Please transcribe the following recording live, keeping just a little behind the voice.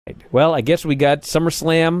Well, I guess we got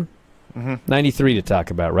SummerSlam 93 to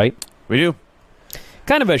talk about, right? We do.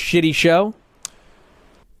 Kind of a shitty show.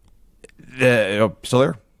 Still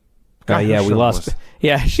there? Yeah, we lost.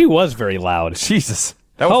 Yeah, she was very loud. Jesus.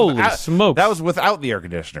 Holy smokes. That was without the air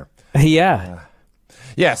conditioner. Yeah.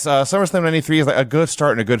 Yes, SummerSlam 93 is like a good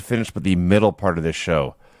start and a good finish, but the middle part of this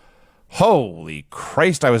show. Holy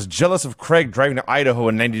Christ, I was jealous of Craig driving to Idaho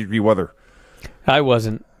in 90-degree weather. I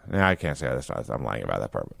wasn't. Yeah, I can't say that. I'm lying about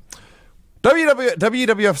that part.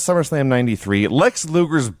 WWF SummerSlam 93, Lex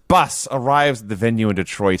Luger's bus arrives at the venue in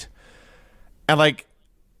Detroit. And, like,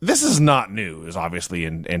 this is not news, obviously,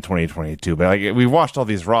 in 2022, but like, we watched all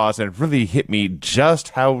these Raws, and it really hit me just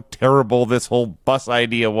how terrible this whole bus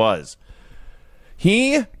idea was.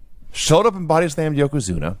 He showed up and body slammed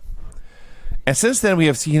Yokozuna, and since then we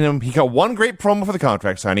have seen him. He got one great promo for the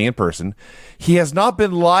contract signing in person. He has not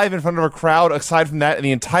been live in front of a crowd aside from that in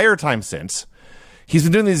the entire time since. He's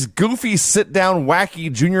been doing these goofy, sit-down,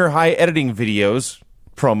 wacky, junior high editing videos,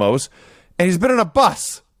 promos, and he's been on a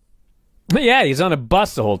bus. Yeah, he's on a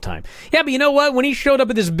bus the whole time. Yeah, but you know what? When he showed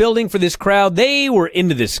up at this building for this crowd, they were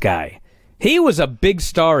into this guy. He was a big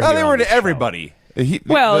star. Oh, they were into everybody.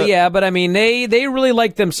 Yeah, but I mean, they really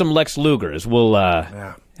like them some Lex Luger, as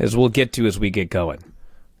we'll get to as we get going.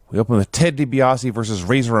 We open with Ted DiBiase versus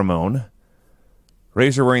Razor Ramon.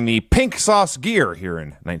 Razor wearing the pink sauce gear here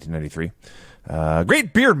in 1993.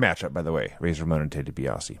 Great beard matchup, by the way, Razor Ramon and Ted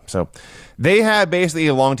DiBiase. So they had basically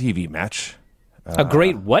a long TV match. A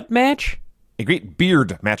great what match? A great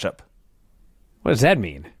beard matchup. What does that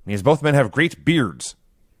mean? It means both men have great beards.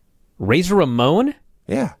 Razor Ramon?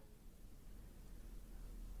 Yeah.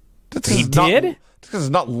 He did? Just because it's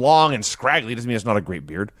not long and scraggly doesn't mean it's not a great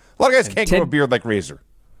beard. A lot of guys can't grow a beard like Razor.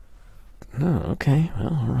 Oh, okay.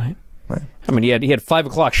 Well, all right. I mean, he had 5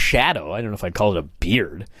 o'clock shadow. I don't know if I'd call it a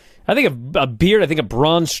beard. I think of a beard, I think of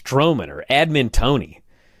Braun Strowman or Admin Tony.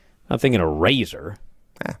 I'm thinking of Razor.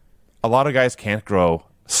 A lot of guys can't grow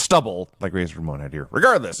stubble like Razor Ramon had here.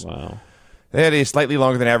 Regardless, wow. They had a slightly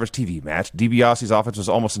longer than average TV match. DiBiase's offense was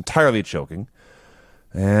almost entirely choking.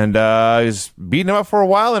 And he's beating him up for a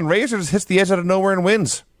while, and Razor just hits the edge out of nowhere and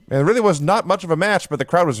wins. And it really was not much of a match, but the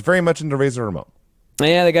crowd was very much into Razor Ramon.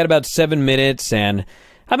 Yeah, they got about 7 minutes, and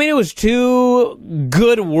I mean, it was two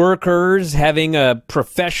good workers having a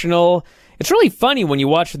professional. It's really funny when you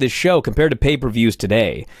watch this show compared to pay-per-views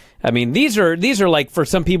today. I mean, these are like, for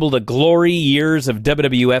some people, the glory years of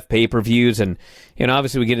WWF pay-per-views, and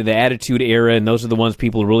obviously we get to the Attitude Era, and those are the ones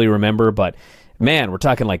people really remember, but man, we're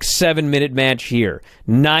talking like 7-minute match here,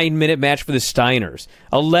 9-minute match for the Steiners,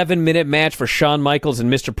 11-minute match for Shawn Michaels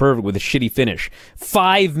and Mr. Perfect with a shitty finish,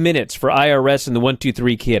 5 minutes for IRS and the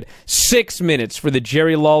 1-2-3 Kid, 6 minutes for the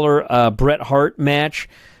Jerry Lawler Bret Hart match,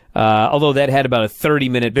 although that had about a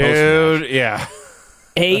 30-minute post-match. Dude, yeah.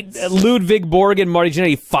 8, Ludwig Borg and Marty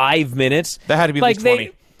Jannetty, 5 minutes. That had to be like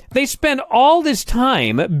 20. They spend all this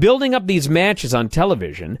time building up these matches on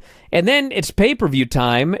television, and then it's pay-per-view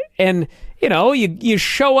time, and you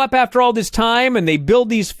show up after all this time, and they build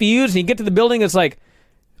these feuds, and you get to the building, it's like,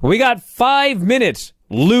 we got 5 minutes,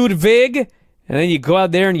 Ludwig, and then you go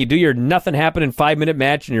out there and you do your nothing happening 5-minute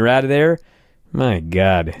match, and you're out of there. My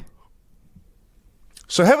God.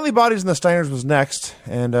 So Heavenly Bodies and the Steiners was next,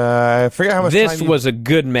 and I forget how much time This was a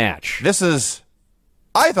good match. This is,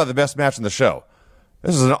 I thought, the best match in the show.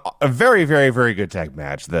 This is a very, very, very good tag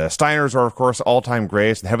match. The Steiners are, of course, all-time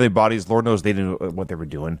greats. The Heavenly Bodies, Lord knows they didn't know what they were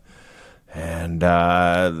doing. And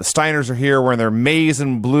the Steiners are here wearing their maize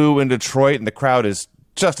and blue in Detroit, and the crowd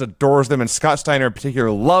just adores them. And Scott Steiner in particular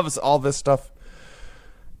loves all this stuff.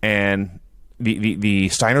 And the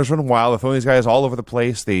Steiners run wild. They're throwing these guys all over the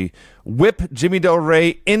place. They whip Jimmy Del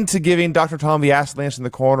Rey into giving Dr. Tom the acid lance in the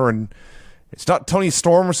corner. And it's not Tony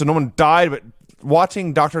Storm, so no one died. But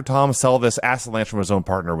watching Dr. Tom sell this acid lance from his own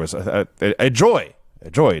partner was a joy. A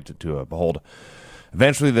joy to behold.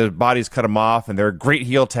 Eventually, the Bodies cut him off, and they're a great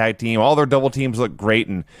heel tag team. All their double teams look great.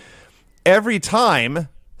 And every time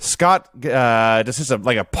Scott just hits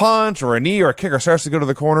like a punch or a knee or a kick or starts to go to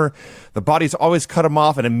the corner, the Bodies always cut him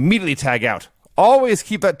off and immediately tag out. Always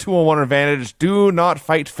keep that 2-on-1 advantage. Do not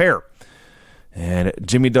fight fair. And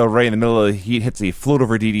Jimmy Del Rey in the middle of the heat hits a float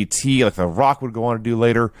over DDT like The Rock would go on to do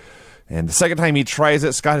later. And the second time he tries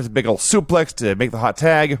it, Scott hits a big old suplex to make the hot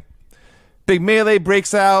tag. Big melee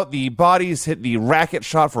breaks out. The Bodies hit the racket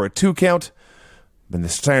shot for a 2 count. Then the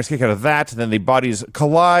Steiners kick out of that. Then the Bodies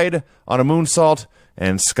collide on a moonsault.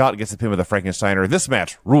 And Scott gets the pin with a Frankensteiner. This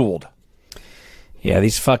match ruled. Yeah,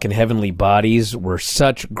 these fucking Heavenly Bodies were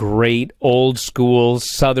such great old school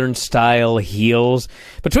Southern style heels.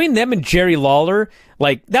 Between them and Jerry Lawler,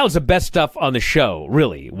 like, that was the best stuff on the show,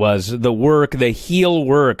 really, was the work, the heel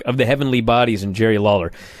work of the Heavenly Bodies and Jerry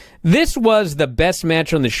Lawler. This was the best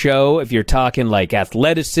match on the show if you're talking like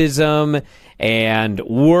athleticism and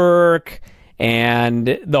work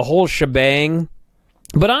and the whole shebang.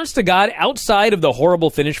 But honest to God, outside of the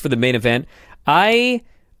horrible finish for the main event, I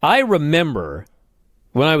remember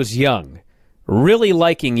when I was young really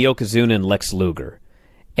liking Yokozuna and Lex Luger.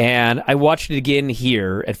 And I watched it again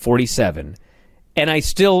here at 47. And I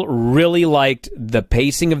still really liked the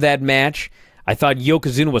pacing of that match. I thought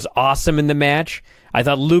Yokozuna was awesome in the match. I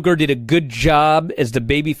thought Luger did a good job as the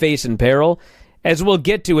babyface in peril. As we'll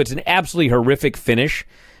get to, it's an absolutely horrific finish.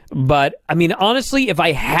 But, I mean, honestly, if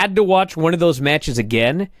I had to watch one of those matches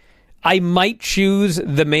again, I might choose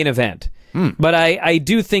the main event. But I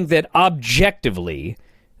do think that objectively,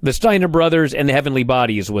 the Steiner Brothers and the Heavenly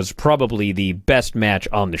Bodies was probably the best match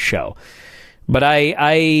on the show. But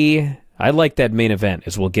I like that main event,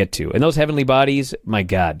 as we'll get to. And those Heavenly Bodies, my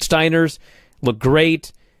God. Steiners look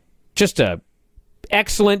great. Just a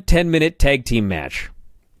excellent 10-minute tag team match.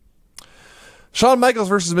 Shawn Michaels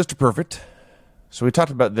versus Mr. Perfect. So we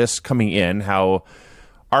talked about this coming in, how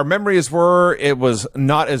our memories were it was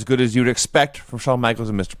not as good as you'd expect from Shawn Michaels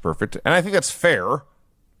and Mr. Perfect. And I think that's fair.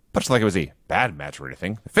 Much like it was a bad match or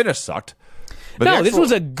anything. The finish sucked. But no, this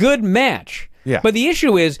was a good match. Yeah. But the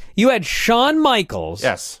issue is you had Shawn Michaels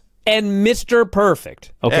and Mr.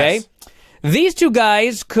 Perfect. Okay? Yes. These two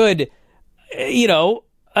guys could, I don't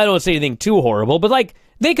want to say anything too horrible, but like,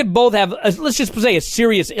 they could both have, let's just say, a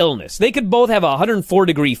serious illness. They could both have a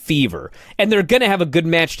 104-degree fever, and they're going to have a good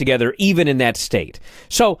match together, even in that state.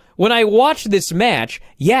 So when I watch this match,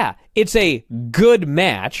 yeah, it's a good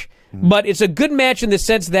match, but it's a good match in the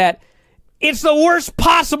sense that it's the worst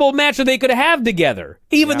possible match that they could have together,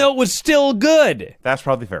 even though it was still good. That's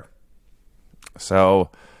probably fair.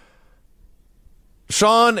 So,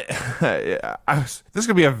 Shawn, this is going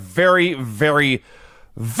to be a very, very,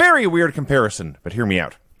 very weird comparison, but hear me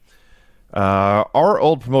out. Our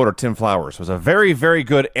old promoter, Tim Flowers, was a very, very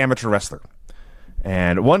good amateur wrestler.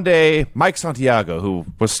 And one day, Mike Santiago, who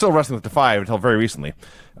was still wrestling with Defy until very recently,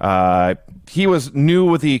 he was new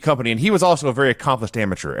with the company, and he was also a very accomplished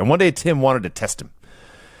amateur. And one day, Tim wanted to test him.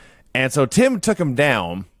 And so Tim took him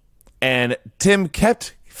down, and Tim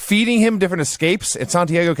kept feeding him different escapes, and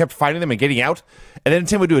Santiago kept finding them and getting out. And then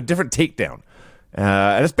Tim would do a different takedown.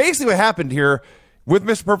 And that's basically what happened here with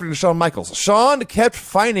Mr. Perfect and Shawn Michaels. Shawn kept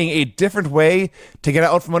finding a different way to get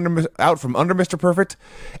out from under Mr. Perfect,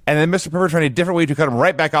 and then Mr. Perfect found a different way to cut him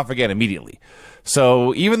right back off again immediately.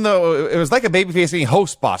 So even though it was like a babyface getting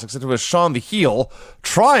host spots, except it was Shawn the heel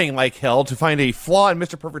trying like hell to find a flaw in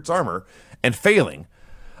Mr. Perfect's armor and failing,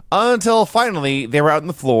 until finally they were out on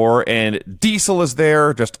the floor and Diesel is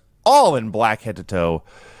there, just all in black head to toe.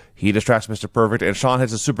 He distracts Mr. Perfect, and Shawn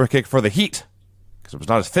hits a super kick for the heat because it was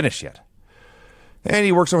not his finish yet. And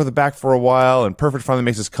he works over the back for a while, and Perfect finally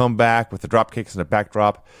makes his comeback with the drop kicks and a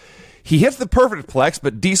backdrop. He hits the Perfect plex,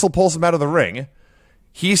 but Diesel pulls him out of the ring.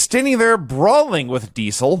 He's standing there brawling with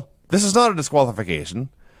Diesel. This is not a disqualification.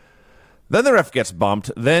 Then the ref gets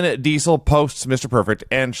bumped. Then Diesel posts Mr. Perfect,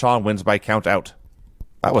 and Shawn wins by count out.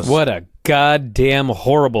 That was... What a goddamn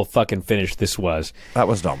horrible fucking finish this was. That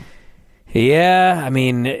was dumb. Yeah, I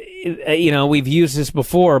mean, we've used this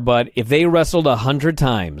before, but if they wrestled 100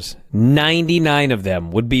 times, 99 of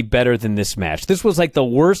them would be better than this match. This was like the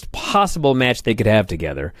worst possible match they could have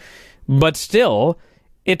together. But still,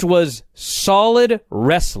 it was solid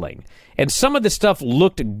wrestling. And some of the stuff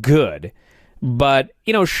looked good. But,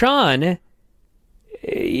 Shawn,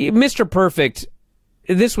 Mr. Perfect,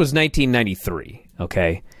 this was 1993,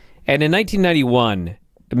 okay? And in 1991...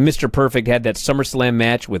 Mr. Perfect had that SummerSlam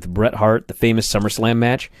match with Bret Hart, the famous SummerSlam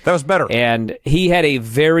match. That was better. And he had a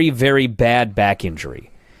very, very bad back injury.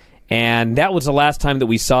 And that was the last time that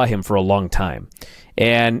we saw him for a long time.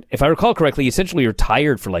 And if I recall correctly, he essentially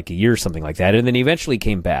retired for like a year or something like that, and then he eventually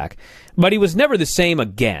came back. But he was never the same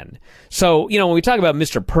again. So, when we talk about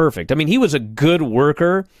Mr. Perfect, I mean, he was a good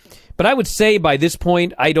worker, but I would say by this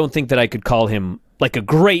point, I don't think that I could call him like a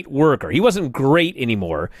great worker. He wasn't great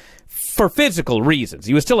anymore for physical reasons.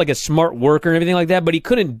 He was still like a smart worker and everything like that, but he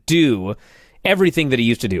couldn't do everything that he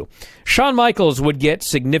used to do. Shawn Michaels would get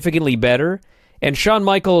significantly better, and Shawn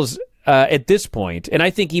Michaels at this point, and I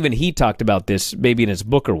think even he talked about this maybe in his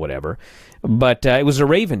book or whatever, but it was a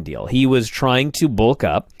Raven deal. He was trying to bulk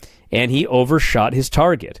up, and he overshot his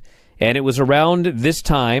target. And it was around this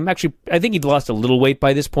time. Actually, I think he'd lost a little weight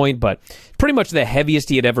by this point, but pretty much the heaviest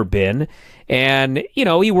he had ever been. And, you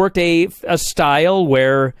know, he worked a style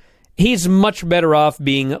where he's much better off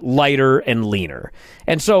being lighter and leaner.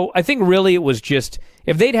 And so I think really it was just,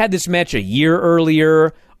 if they'd had this match a year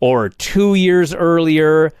earlier or 2 years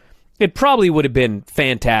earlier, it probably would have been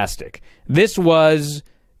fantastic. This was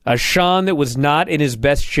a Shawn that was not in his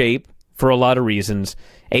best shape for a lot of reasons,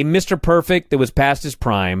 a Mr. Perfect that was past his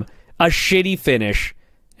prime, a shitty finish,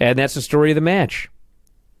 and that's the story of the match.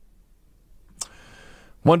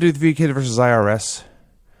 1, 2, 3 Kid versus IRS.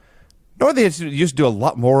 You know what they used to do a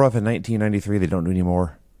lot more of in 1993 they don't do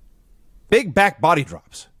anymore? Big back body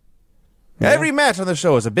drops. Yeah. Every match on the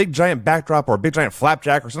show is a big giant backdrop or a big giant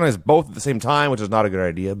flapjack, or sometimes both at the same time, which is not a good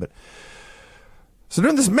idea. But so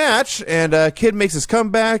during this match, and Kid makes his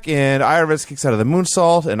comeback, and IRS kicks out of the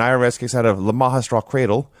moonsault, and IRS kicks out of Lamaha straw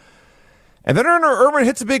cradle. And then Urban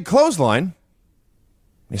hits a big clothesline.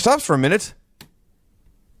 He stops for a minute,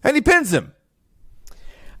 and he pins him.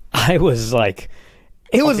 I was like,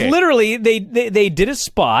 it was literally, they did a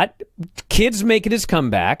spot, Kid's making his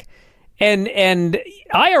comeback, and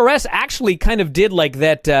IRS actually kind of did like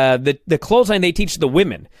that, the clothesline they teach the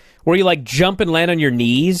women, where you like jump and land on your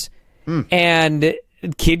knees, and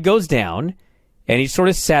Kid goes down, and he sort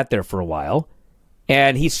of sat there for a while,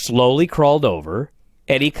 and he slowly crawled over,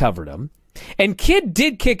 and he covered him. And Kid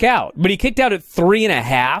did kick out, but he kicked out at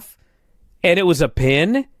 3.5, and it was a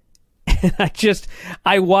pin. And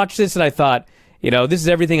I watched this and I thought, you know, this is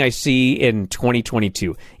everything I see in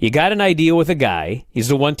 2022. You got an idea with a guy. He's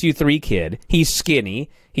a 1, 2, 3 kid. He's skinny.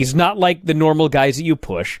 He's not like the normal guys that you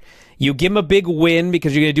push. You give him a big win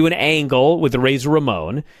because you're going to do an angle with the Razor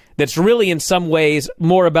Ramon that's really in some ways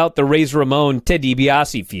more about the Razor Ramon Ted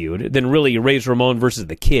DiBiase feud than really Razor Ramon versus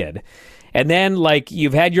the Kid. And then, like,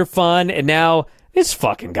 you've had your fun, and now this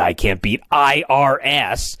fucking guy can't beat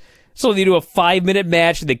IRS. So they do a 5-minute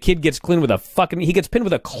match, and the Kid gets pinned with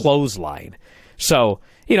a clothesline. So,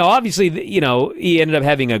 you know, obviously, you know, he ended up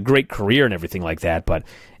having a great career and everything like that. But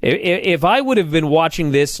if I would have been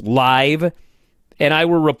watching this live and I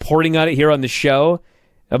were reporting on it here on the show,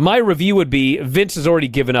 my review would be Vince has already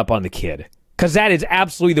given up on the Kid. Because that is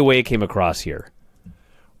absolutely the way it came across here.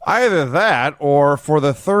 Either that, or for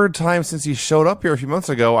the third time since he showed up here a few months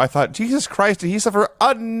ago, I thought, Jesus Christ, did he suffer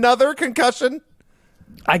another concussion?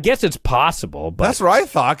 I guess it's possible, but that's what I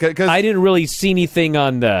thought. Cause I didn't really see anything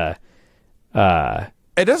on the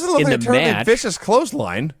it doesn't look like a terribly match. vicious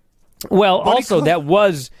clothesline. Well, also that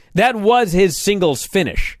was his singles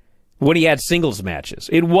finish when he had singles matches.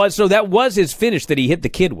 That was his finish that he hit the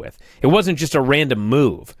Kid with. It wasn't just a random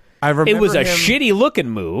move. It was a shitty looking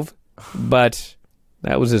move, but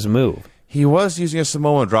that was his move. He was using a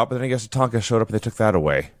Samoan drop, but then I guess Tonka showed up and they took that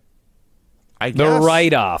away. The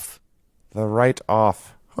write-off. The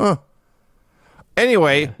write-off. Huh.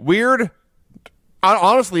 Anyway, weird.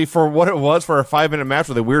 Honestly, for what it was for a 5-minute match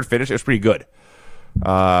with a weird finish, it was pretty good.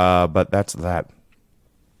 But that's that.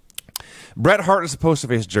 Bret Hart is supposed to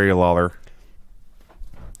face Jerry Lawler.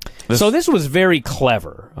 So this was very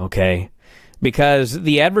clever, okay? Because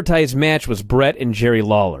the advertised match was Bret and Jerry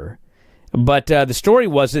Lawler. But the story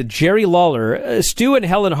was that Jerry Lawler, Stu and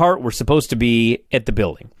Helen Hart were supposed to be at the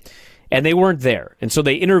building. And they weren't there. And so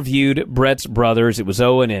they interviewed Bret's brothers. It was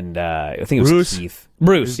Owen and I think it was Bruce. Keith.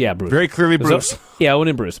 Bruce, yeah, Bruce. Very clearly Bruce. Owen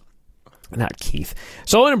and Bruce. Not Keith.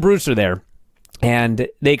 So Owen and Bruce are there. And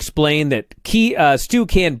they explained that Stu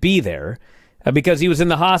can't be there because he was in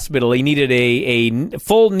the hospital. He needed a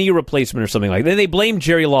full knee replacement or something like that. They blamed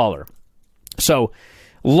Jerry Lawler. So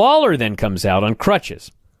Lawler then comes out on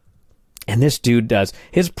crutches. And this dude does.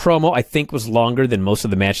 His promo, I think, was longer than most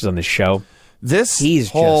of the matches on the show. This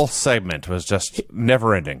whole segment was just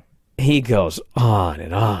never-ending. He goes on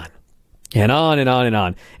and on and on and on and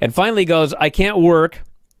on. And finally goes, I can't work,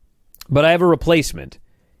 but I have a replacement.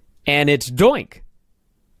 And it's Doink.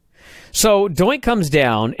 So Doink comes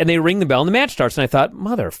down, and they ring the bell, and the match starts. And I thought,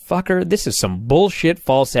 motherfucker, this is some bullshit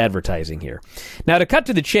false advertising here. Now, to cut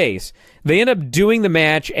to the chase, they end up doing the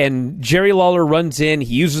match, and Jerry Lawler runs in.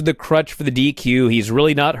 He uses the crutch for the DQ. He's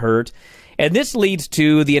really not hurt. And this leads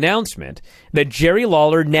to the announcement that Jerry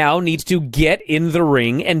Lawler now needs to get in the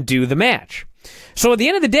ring and do the match. So at the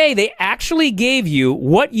end of the day, they actually gave you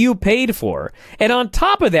what you paid for. And on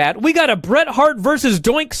top of that, we got a Bret Hart versus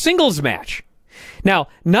Doink singles match. Now,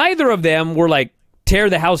 neither of them were like tear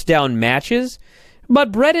the house down matches,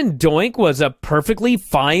 but Bret and Doink was a perfectly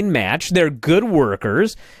fine match. They're good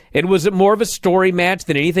workers. It was more of a story match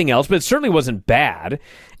than anything else, but it certainly wasn't bad.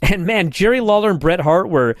 And man, Jerry Lawler and Bret Hart,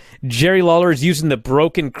 where Jerry Lawler is using the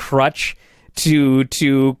broken crutch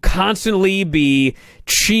to constantly be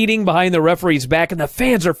cheating behind the referee's back, and the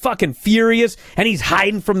fans are fucking furious, and he's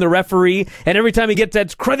hiding from the referee, and every time he gets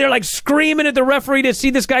that, they're like screaming at the referee to see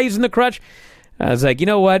this guy using the crutch. I was like, you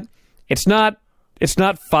know what? It's not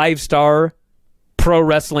 5-star pro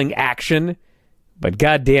wrestling action, but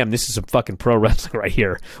goddamn, this is some fucking pro wrestling right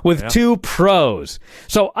here with two pros.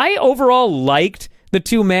 So I overall liked the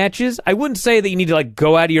two matches. I wouldn't say that you need to like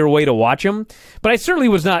go out of your way to watch them, but I certainly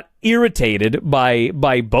was not irritated by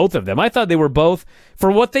both of them. I thought they were both,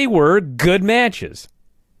 for what they were, good matches.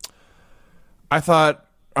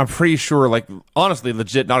 I'm pretty sure, like, honestly,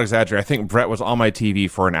 legit, not exaggerating, I think Brett was on my TV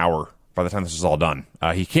for an hour by the time this was all done.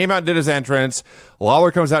 He came out and did his entrance.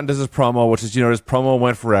 Lawler comes out and does his promo, which is, his promo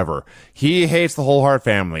went forever. He hates the whole Hart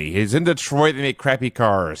family. He's in Detroit. They make crappy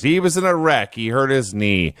cars. He was in a wreck. He hurt his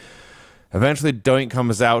knee. Eventually, Doink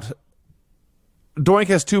comes out. Doink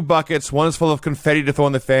has two buckets. One is full of confetti to throw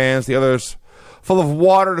on the fans. The other is full of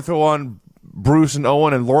water to throw on Bruce and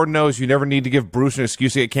Owen. And Lord knows you never need to give Bruce an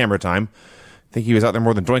excuse to get camera time. I think he was out there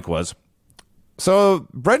more than Doink was. So,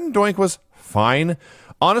 Brett and Doink was fine.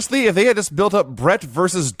 Honestly, if they had just built up Brett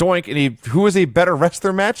versus Doink and who was a better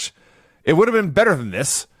wrestler match, it would have been better than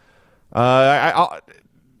this. I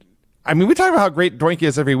mean, we talk about how great Doink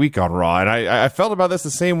is every week on Raw, and I felt about this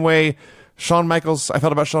the same way I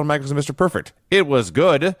felt about Shawn Michaels and Mr. Perfect. It was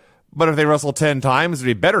good, but if they wrestled 10 times,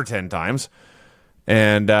 it'd be better 10 times.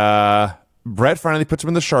 And Brett finally puts him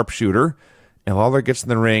in the sharpshooter, and Lawler gets in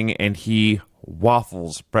the ring, and he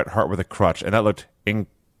waffles Bret Hart with a crutch, and that looked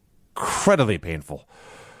incredibly painful.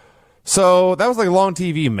 So that was like a long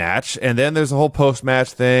TV match, and then there's a whole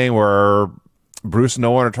post-match thing where Bruce and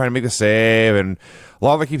Owen are trying to make the save, and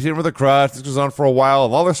Lawler keeps hitting with a crutch. This goes on for a while,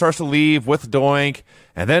 and Lawler starts to leave with Doink,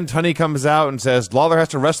 and then Tunney comes out and says Lawler has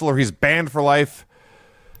to wrestle or he's banned for life.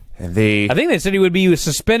 And I think they said he would be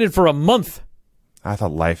suspended for a month. I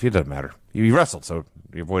thought life, it doesn't matter. He wrestled, so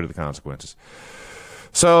he avoided the consequences.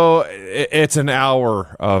 So it's an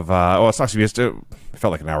hour of, it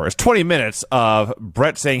felt like an hour. It's 20 minutes of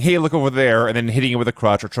Brett saying, hey, look over there, and then hitting him with a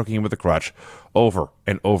crutch or choking him with a crutch over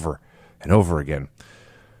and over and over again.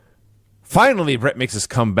 Finally, Brett makes his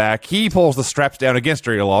comeback. He pulls the straps down against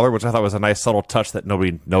Jerry Lawler, which I thought was a nice subtle touch that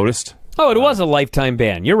nobody noticed. Oh, it was a lifetime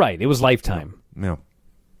ban. You're right. It was lifetime. Yeah.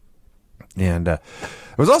 And it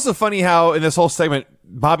was also funny how in this whole segment,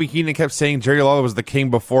 Bobby Heenan kept saying Jerry Lawler was the king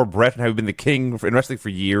before Brett and had been the king in wrestling for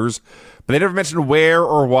years, but they never mentioned where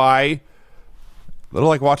or why. A little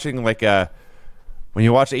like watching when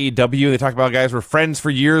you watch AEW, they talk about guys who were friends for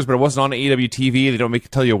years, but it wasn't on AEW TV. They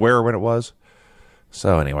don't tell you where or when it was.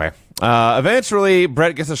 So anyway, eventually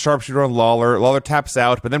Brett gets a sharpshooter on Lawler. Lawler taps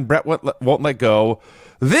out, but then Brett won't let go.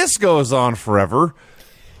 This goes on forever.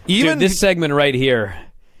 Dude, this segment right here.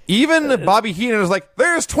 Even Bobby Heenan is like,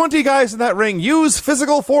 there's 20 guys in that ring. Use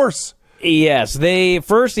physical force. Yes, he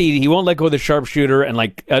won't let go of the sharpshooter,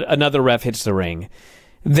 and another ref hits the ring.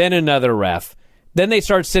 Then another ref. Then they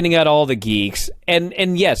start sending out all the geeks.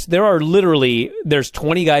 And yes, there's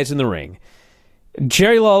 20 guys in the ring.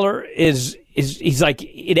 Jerry Lawler he's like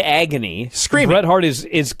in agony. Screaming. Bret Hart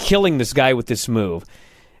is killing this guy with this move.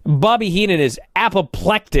 Bobby Heenan is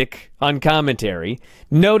apoplectic on commentary,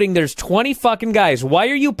 noting there's 20 fucking guys. Why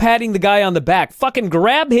are you patting the guy on the back? Fucking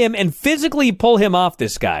grab him and physically pull him off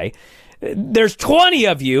this guy. There's 20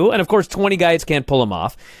 of you, and of course 20 guys can't pull him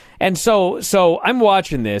off. And so I'm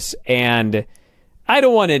watching this, and I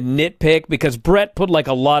don't want to nitpick because Brett put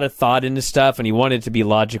a lot of thought into stuff, and he wanted it to be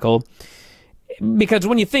logical. Because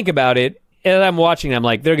when you think about it, and I'm watching, I'm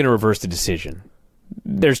like, they're going to reverse the decision.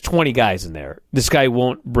 There's 20 guys in there. This guy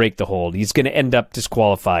won't break the hold. He's going to end up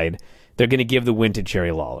disqualified. They're going to give the win to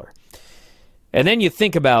Jerry Lawler. And then you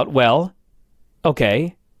think about,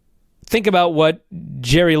 think about what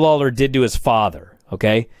Jerry Lawler did to his father,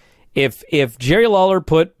 okay? If Jerry Lawler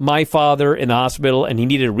put my father in the hospital and he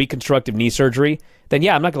needed a reconstructive knee surgery, then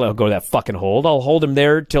yeah, I'm not going to let him go to that fucking hold. I'll hold him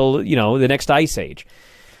there till, the next ice age.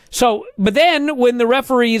 So, but then when the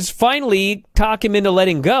referees finally talk him into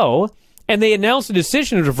letting go, and they announced the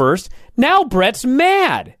decision is reversed, now Brett's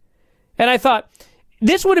mad. And I thought,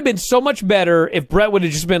 this would have been so much better if Brett would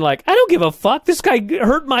have just been like, I don't give a fuck. This guy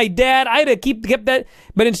hurt my dad. I had to keep that.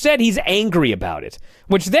 But instead, he's angry about it,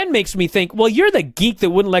 which then makes me think, well, you're the geek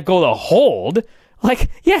that wouldn't let go of the hold.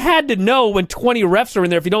 Like, you had to know when 20 refs are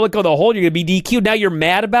in there, if you don't let go of the hold, you're going to be DQ'd. Now you're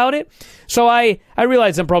mad about it? So I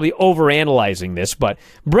realize I'm probably overanalyzing this, but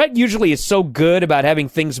Brett usually is so good about having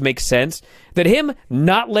things make sense that him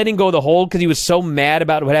not letting go of the hold because he was so mad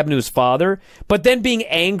about what happened to his father, but then being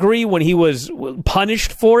angry when he was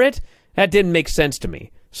punished for it, that didn't make sense to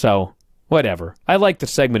me. So, whatever. I like the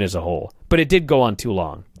segment as a whole, but it did go on too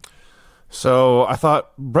long. So I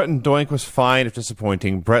thought Brett and Doink was fine, if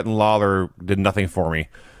disappointing. Brett and Lawler did nothing for me,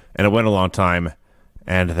 and it went a long time.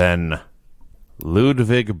 And then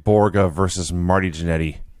Ludwig Borga versus Marty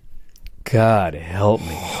Jannetty. God help me.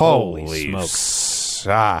 Holy smokes.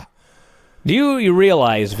 Do you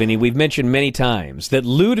realize, Vinny, we've mentioned many times that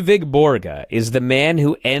Ludwig Borga is the man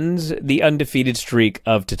who ends the undefeated streak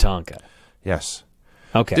of Tatanka? Yes.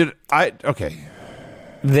 Okay. Okay.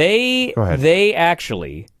 They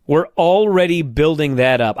actually were already building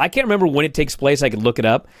that up. I can't remember when it takes place. I could look it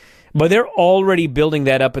up. But they're already building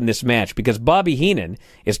that up in this match because Bobby Heenan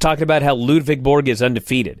is talking about how Ludwig Borga is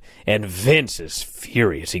undefeated. And Vince is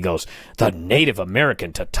furious. He goes, the Native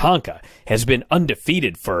American Tatanka has been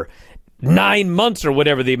undefeated for 9 months or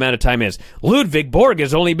whatever the amount of time is. Ludwig Borga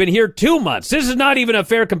has only been here 2 months. This is not even a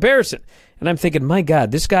fair comparison. And I'm thinking, my God,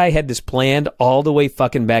 this guy had this planned all the way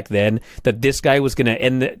fucking back then, that this guy was going to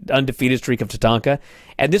end the undefeated streak of Tatanka.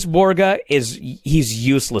 And this Borga, he's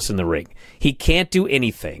useless in the ring. He can't do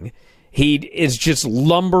anything. He is just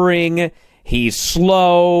lumbering. He's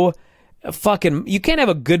slow. Fucking, you can't have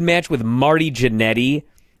a good match with Marty Jannetty.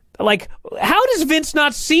 Like, how does Vince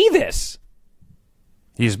not see this?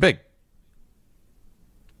 He's big.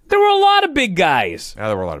 There were a lot of big guys. Yeah,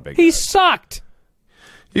 there were a lot of big guys. He guys. sucked.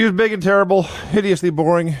 He was big and terrible, hideously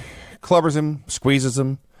boring, clubbers him, squeezes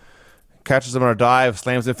him, catches him on a dive,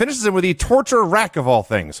 slams him, finishes him with the torture rack of all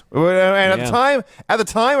things. And at the time,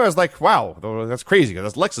 I was like, wow, that's crazy.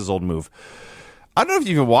 That's Lex's old move. I don't know if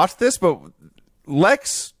you even watched this, but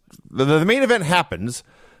Lex, the main event happens.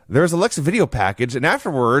 There's a Lex video package, and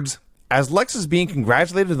afterwards, as Lex is being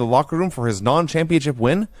congratulated in the locker room for his non-championship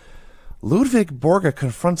win, Ludwig Borga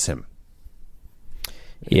confronts him.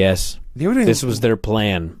 Yes. This was their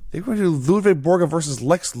plan. They were going to do Ludwig Borga versus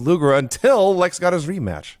Lex Luger until Lex got his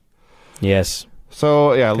rematch. Yes.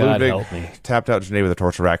 So, yeah, God Ludwig tapped out Janae with a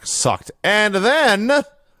torture rack. Sucked. And then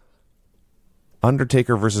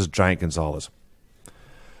Undertaker versus Giant Gonzalez.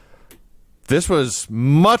 This was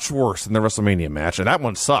much worse than the WrestleMania match, and that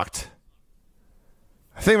one sucked.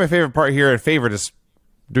 I think my favorite part here, and favorite is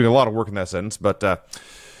doing a lot of work in that sentence, but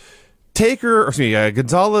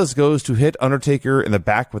Gonzalez goes to hit Undertaker in the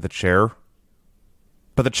back with a chair,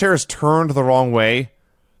 but the chair is turned the wrong way.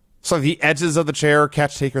 So the edges of the chair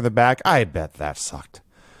catch Taker in the back. I bet that sucked.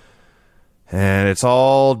 And it's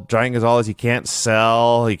all Giant Gonzalez. He can't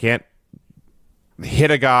sell. He can't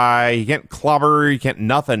hit a guy. He can't clobber. He can't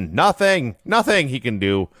nothing he can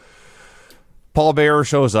do. Paul Bearer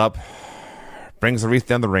shows up, brings the wreath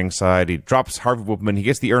down the ringside. He drops Harvey Whippman. He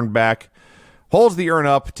gets the urn back. Holds the urn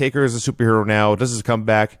up. Taker is a superhero now. Does his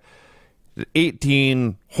comeback.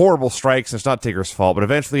 18 horrible strikes. And it's not Taker's fault. But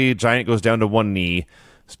eventually, Giant goes down to one knee.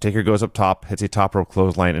 So Taker goes up top, hits a top rope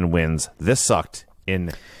clothesline, and wins. This sucked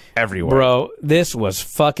in every way. Bro, this was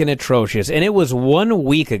fucking atrocious. And it was 1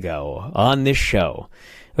 week ago on this show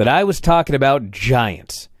that I was talking about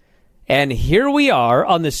Giants. And here we are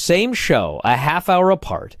on the same show, a half hour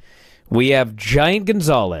apart. We have Giant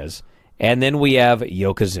Gonzalez. And then we have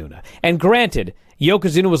Yokozuna. And granted,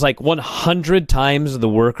 Yokozuna was like 100 times the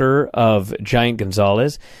worker of Giant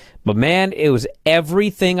Gonzalez. But man, it was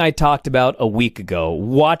everything I talked about a week ago,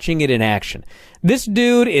 watching it in action. This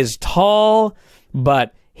dude is tall,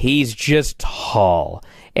 but he's just tall.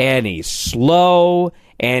 And he's slow,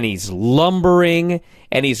 and he's lumbering,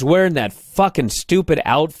 and he's wearing that fucking stupid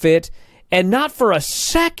outfit. And not for a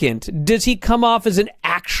second does he come off as an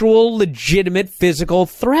actual, legitimate physical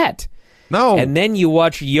threat. No. And then you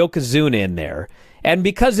watch Yokozuna in there. And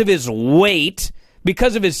because of his weight,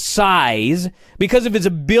 because of his size, because of his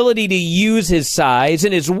ability to use his size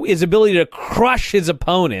and his ability to crush his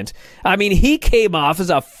opponent, I mean, he came off as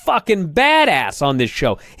a fucking badass on this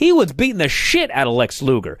show. He was beating the shit out of Lex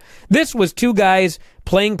Luger. This was two guys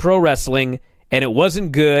playing pro wrestling, and it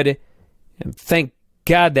wasn't good. And thank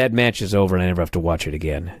God that match is over and I never have to watch it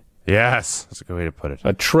again. Yes. That's a good way to put it.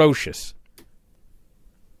 Atrocious.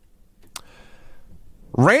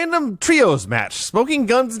 Random trios match. Smoking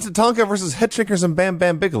Guns and Tatanka versus Head Shrinkers and Bam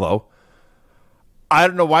Bam Bigelow. I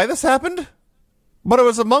don't know why this happened, but it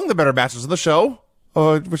was among the better matches of the show,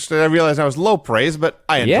 which I realized I was low praise, but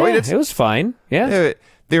I enjoyed it. It was fine. Yeah.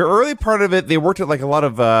 The early part of it, they worked at like a lot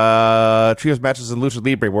of trios matches in Lucha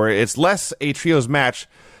Libre, where it's less a trios match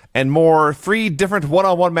and more 3 different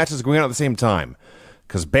one-on-one matches going on at the same time.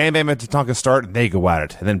 Because Bam Bam and Tatanka start, and they go at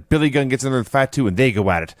it. And then Billy Gunn gets in there with Fat 2, and they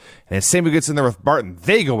go at it. And then Samu gets in there with Bart, and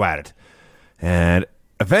they go at it. And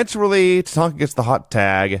eventually, Tatanka gets the hot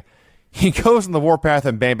tag. He goes on the warpath,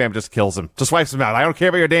 and Bam Bam just kills him. Just wipes him out. I don't care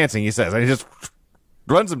about your dancing, he says. And he just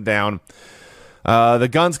runs him down. The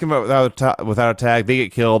guns come out without a tag. They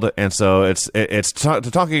get killed, and so it's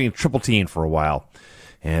Tatanka getting triple teamed for a while.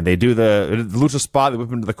 And they do the lucha spot. They whip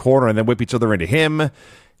him into the corner and then whip each other into him.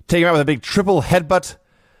 Take him out with a big triple headbutt.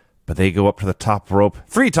 But they go up to the top rope.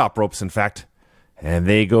 3 top ropes, in fact. And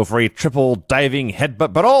they go for a triple diving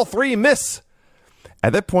headbutt. But all 3 miss.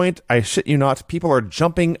 At that point, I shit you not, people are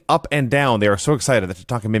jumping up and down. They are so excited that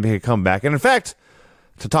Tatanka may make a comeback. And in fact,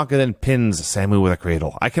 Tatanka then pins Samu with a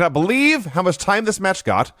cradle. I cannot believe how much time this match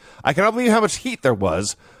got. I cannot believe how much heat there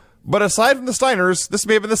was. But aside from the Steiners, this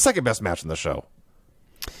may have been the second best match in the show.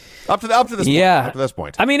 Up to this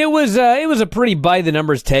point. I mean, it was a pretty by the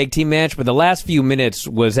numbers tag team match, but the last few minutes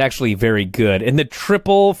was actually very good. And the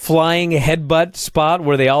triple flying headbutt spot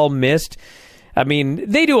where they all missed. I mean,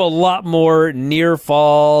 they do a lot more near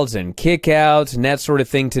falls and kickouts and that sort of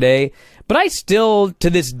thing today. But I still, to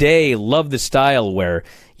this day, love the style where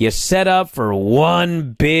you set up for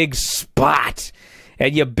one big spot.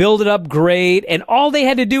 And you build it up great, and all they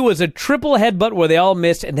had to do was a triple headbutt where they all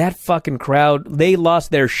missed, and that fucking crowd, they lost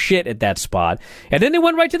their shit at that spot. And then they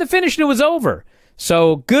went right to the finish, and it was over.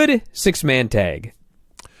 So, good 6-man tag.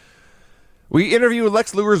 We interview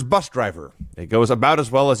Lex Luger's bus driver. It goes about as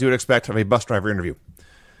well as you would expect from a bus driver interview.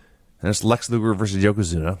 And it's Lex Luger versus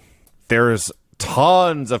Yokozuna. There's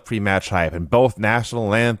tons of pre-match hype, and both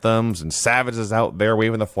national anthems, and Savage is out there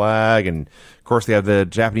waving the flag, and of course they have the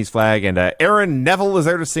Japanese flag, and Aaron Neville is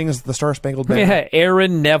there to sing as the Star Spangled Banner. Yeah,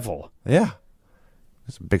 Aaron Neville. Yeah.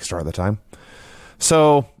 He's a big star at the time.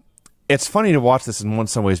 So it's funny to watch this in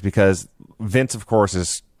some ways because Vince, of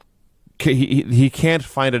course, he can't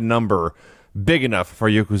find a number big enough for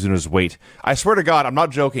Yokozuna's weight. I swear to God, I'm not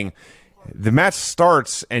joking. The match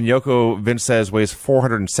starts, and Vince says, weighs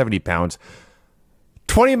 470 pounds.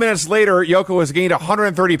 20 minutes later, Yoko has gained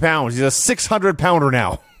 130 pounds. He's a 600-pounder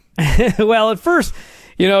now. Well, at first,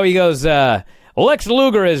 he goes, Lex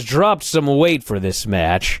Luger has dropped some weight for this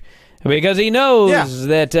match because he knows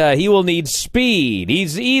that he will need speed.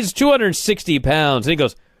 He's 260 pounds. And he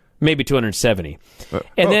goes, maybe 270.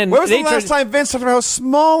 And then when was the last time Vince talked about how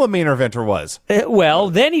small a main eventer was?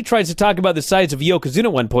 Then he tries to talk about the size of Yokozuna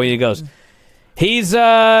at one point. And he goes, he's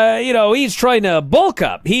trying to bulk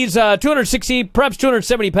up. He's 260, perhaps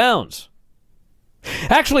 270 pounds.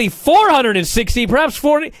 Actually, 460, perhaps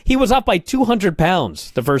 40. He was off by 200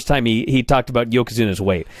 pounds the first time he talked about Yokozuna's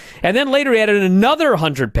weight. And then later he added another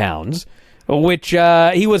 100 pounds, which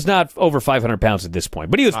he was not over 500 pounds at this point.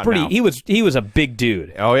 But he was he was a big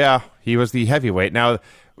dude. Oh, yeah. He was the heavyweight. Now,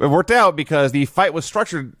 it worked out because the fight was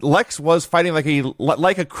structured. Lex was fighting like a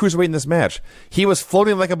cruiserweight in this match. He was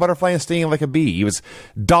floating like a butterfly and stinging like a bee. He was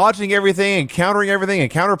dodging everything and countering everything and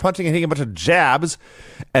counter-punching and hitting a bunch of jabs.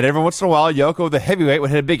 And every once in a while, Yoko, the heavyweight, would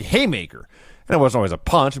hit a big haymaker. And it wasn't always a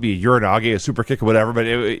punch. It'd be a uranage, a super kick, or whatever. But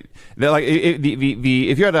if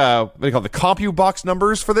you had what do you call the CompuBox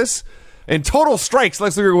numbers for this, in total strikes,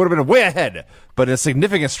 Lex Luger would have been way ahead. But in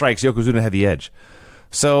significant strikes, Yokozuna had the edge.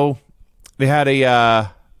 So they had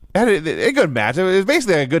a good match. It was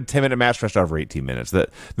basically a good 10-minute match stretched out over 18 minutes. The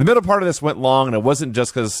middle part of this went long, and it wasn't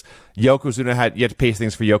just because Yokozuna had yet to pace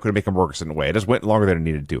things for Yoko to make him work a certain way. It just went longer than it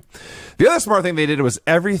needed to. The other smart thing they did was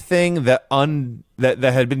everything that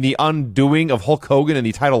had been the undoing of Hulk Hogan and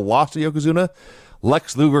the title loss to Yokozuna,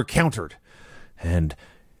 Lex Luger countered. And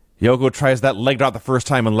Yoko tries that leg drop the first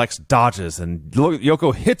time, and Lex dodges. And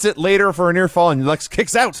Yoko hits it later for a near fall, and Lex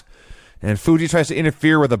kicks out. And Fuji tries to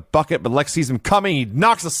interfere with a bucket, but Lex sees him coming. He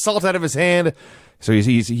knocks the salt out of his hand. So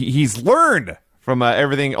he's learned from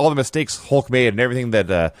everything, all the mistakes Hulk made, and everything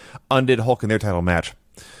that undid Hulk in their title match.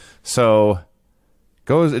 So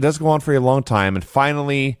it does go on for a long time, and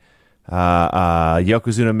finally,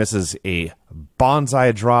 Yokozuna misses a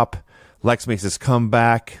bonsai drop. Lex makes his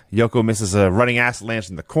comeback. Yoko misses a running acid lance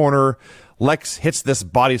in the corner. Lex hits this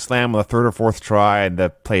body slam on the third or fourth try, and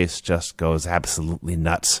the place just goes absolutely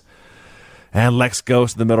nuts. And Lex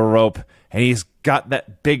goes to the middle rope, and he's got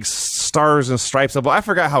that big stars and stripes elbow. I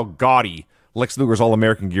forgot how gaudy Lex Luger's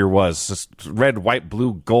All-American gear was. Just red, white,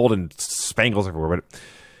 blue, gold, and spangles everywhere. But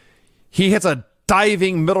he hits a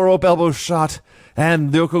diving middle rope elbow shot,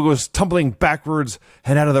 and Yoko goes tumbling backwards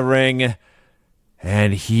and out of the ring,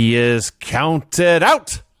 and he is counted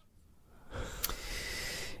out.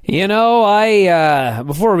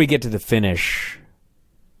 Before we get to the finish,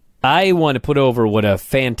 I want to put over what a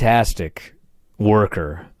fantastic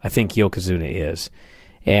worker I think Yokozuna is.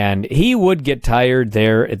 And he would get tired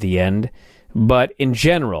there at the end, but in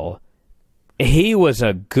general, he was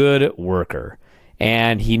a good worker.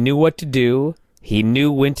 And he knew what to do. He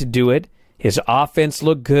knew when to do it. His offense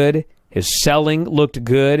looked good. His selling looked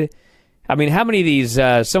good. I mean, how many of these,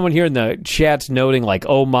 someone here in the chat's noting like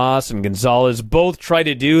Omos and Gonzalez both try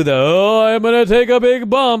to do I'm going to take a big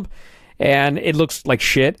bump, and it looks like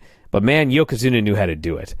shit. But man, Yokozuna knew how to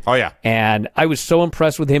do it. Oh, yeah. And I was so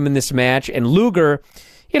impressed with him in this match. And Luger,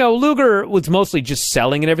 Luger was mostly just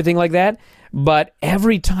selling and everything like that. But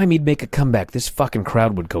every time he'd make a comeback, this fucking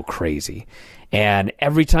crowd would go crazy. And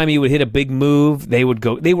every time he would hit a big move, they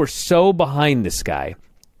were so behind this guy.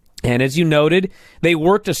 And as you noted, they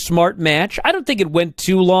worked a smart match. I don't think it went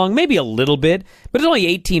too long, maybe a little bit, but it's only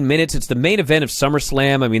 18 minutes. It's the main event of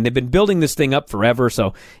SummerSlam. I mean, they've been building this thing up forever, so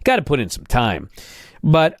you got to put in some time.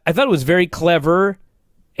 But I thought it was very clever.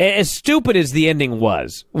 As stupid as the ending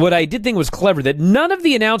was, what I did think was clever that none of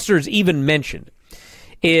the announcers even mentioned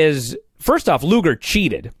is, first off, Luger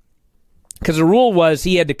cheated. Because the rule was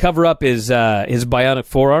he had to cover up his bionic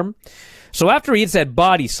forearm. So after he hits that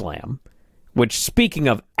body slam, which, speaking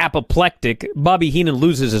of apoplectic, Bobby Heenan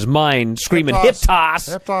loses his mind, screaming, hip toss.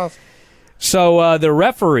 Hip toss. So the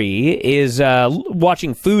referee is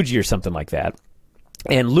watching Fuji or something like that.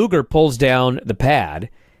 And Luger pulls down the pad,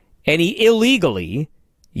 and he illegally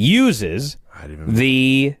uses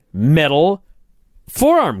the metal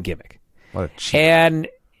forearm gimmick. What a cheat.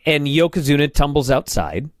 And Yokozuna tumbles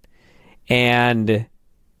outside. And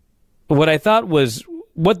what I thought was,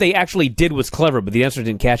 what they actually did was clever, but the answer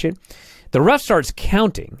didn't catch it. The ref starts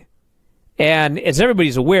counting. And as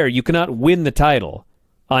everybody's aware, you cannot win the title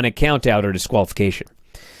on a count out or disqualification.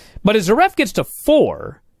 But as the ref gets to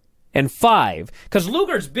 4 and 5, because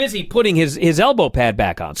Luger's busy putting his elbow pad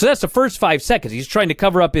back on. So that's the first 5 seconds. He's trying to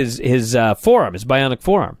cover up his forearm, his bionic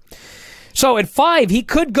forearm. So at 5, he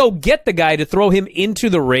could go get the guy to throw him into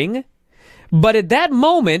the ring. But at that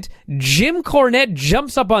moment, Jim Cornette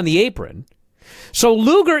jumps up on the apron. So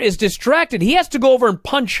Luger is distracted. He has to go over and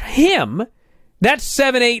punch him. That's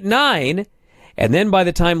 7, 8, 9. And then by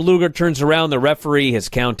the time Luger turns around, the referee has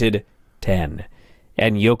counted 10.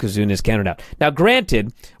 And Yokozuna is counted out. Now,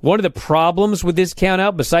 granted, one of the problems with this count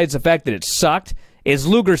out, besides the fact that it sucked, is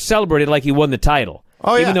Luger celebrated like he won the title.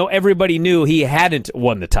 Oh, yeah. Even though everybody knew he hadn't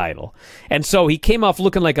won the title. And so he came off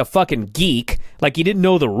looking like a fucking geek, like he didn't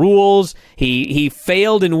know the rules. He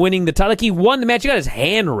failed in winning the title. Like he won the match. He got his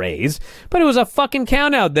hand raised, but it was a fucking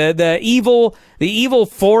count out. The evil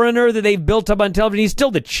foreigner that they've built up on television, he's still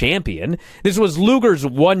the champion. This was Luger's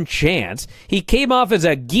one chance. He came off as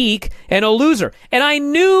a geek and a loser. And I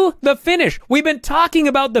knew the finish. We've been talking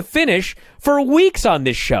about the finish for weeks on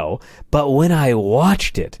this show. But when I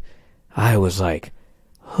watched it, I was like,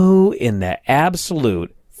 who in the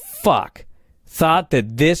absolute fuck thought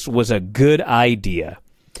that this was a good idea?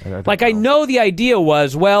 I know the idea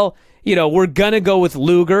was, well, we're going to go with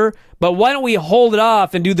Luger, but why don't we hold it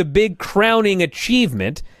off and do the big crowning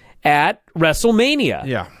achievement at WrestleMania?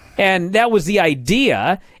 Yeah. And that was the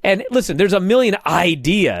idea. And listen, there's a million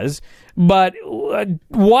ideas, but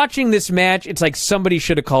watching this match, it's like somebody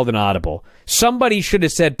should have called an audible. Somebody should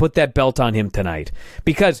have said, put that belt on him tonight.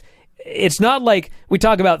 Because it's not like we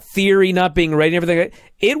talk about theory not being ready and everything.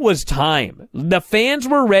 It was time. The fans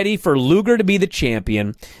were ready for Luger to be the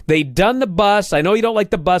champion. They'd done the bus. I know you don't like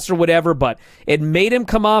the bus or whatever, but it made him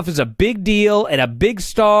come off as a big deal and a big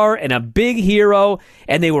star and a big hero.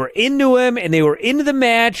 And they were into him and they were into the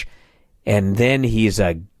match. And then he's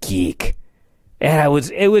a geek. And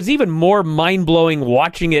it was even more mind-blowing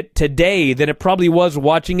watching it today than it probably was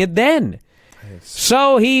watching it then.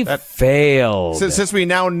 So he failed. Since we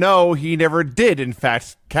now know he never did, in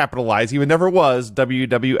fact, capitalize. He never was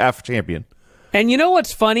WWF champion. And you know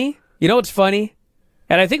what's funny?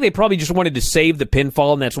 And I think they probably just wanted to save the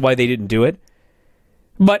pinfall, and that's why they didn't do it.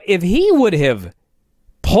 But if he would have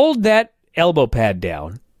pulled that elbow pad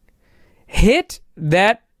down, hit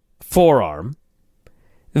that forearm,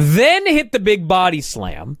 then hit the big body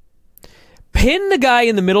slam, pin the guy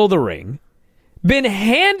in the middle of the ring, been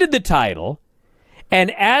handed the title, and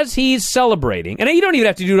as he's celebrating, and you don't even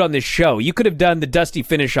have to do it on this show. You could have done the dusty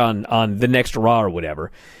finish on the next Raw or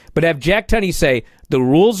whatever. But have Jack Tunney say, the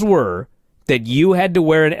rules were that you had to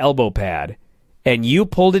wear an elbow pad, and you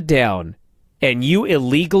pulled it down, and you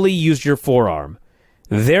illegally used your forearm.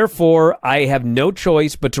 Therefore, I have no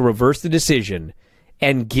choice but to reverse the decision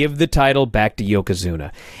and give the title back to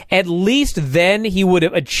Yokozuna. At least then he would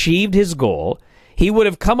have achieved his goal. He would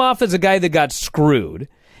have come off as a guy that got screwed.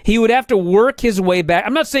 He would have to work his way back.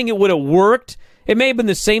 I'm not saying it would have worked. It may have been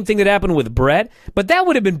the same thing that happened with Brett, but that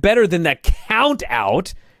would have been better than the count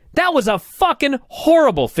out. That was a fucking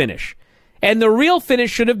horrible finish. And the real finish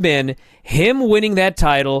should have been him winning that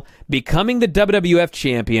title, becoming the WWF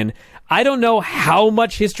champion. I don't know how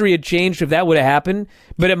much history had changed if that would have happened,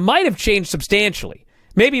 but it might have changed substantially.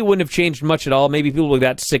 Maybe it wouldn't have changed much at all. Maybe people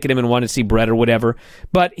got sick of him and wanted to see Brett or whatever.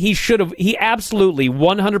 But he absolutely,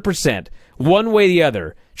 100%, one way or the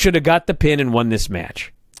other, should have got the pin and won this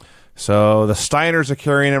match. So the Steiners are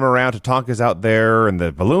carrying him around. Tatanka's out there, and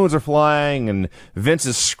the balloons are flying, and Vince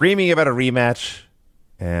is screaming about a rematch.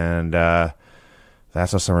 And that's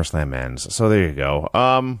how SummerSlam ends. So there you go.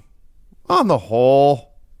 On the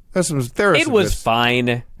whole, it was fine.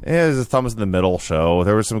 It was a thumbs in the middle show.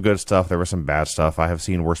 There was some good stuff. There was some bad stuff. I have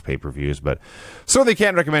seen worse pay-per-views, but certainly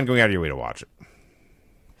can't recommend going out of your way to watch it.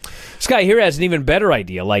 Sky here has an even better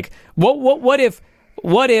idea. Like, what if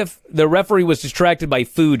the referee was distracted by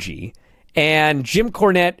Fuji and Jim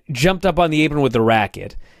Cornette jumped up on the apron with the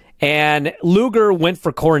racket and Luger went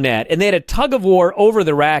for Cornette and they had a tug of war over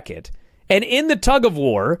the racket, and in the tug of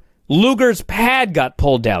war, Luger's pad got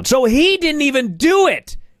pulled down. So he didn't even do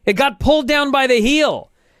it. It got pulled down by the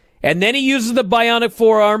heel. And then he uses the bionic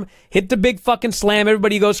forearm, hit the big fucking slam,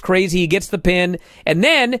 everybody goes crazy, he gets the pin, and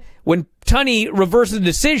then, when Tunney reverses the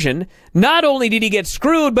decision, not only did he get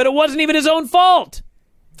screwed, but it wasn't even his own fault.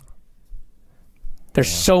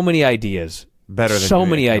 There's so many ideas. Better than so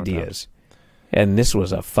many ideas. And this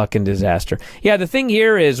was a fucking disaster. Yeah, the thing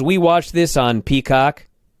here is we watched this on Peacock,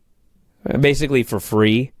 basically for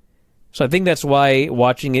free. So I think that's why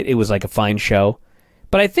watching it was like a fine show.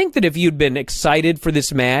 But I think that if you'd been excited for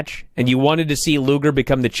this match and you wanted to see Luger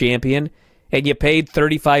become the champion and you paid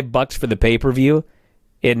 $35 for the pay-per-view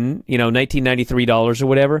in, $1993 or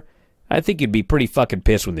whatever, I think you'd be pretty fucking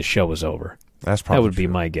pissed when the show was over. That's probably That would true. be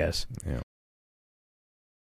my guess. Yeah.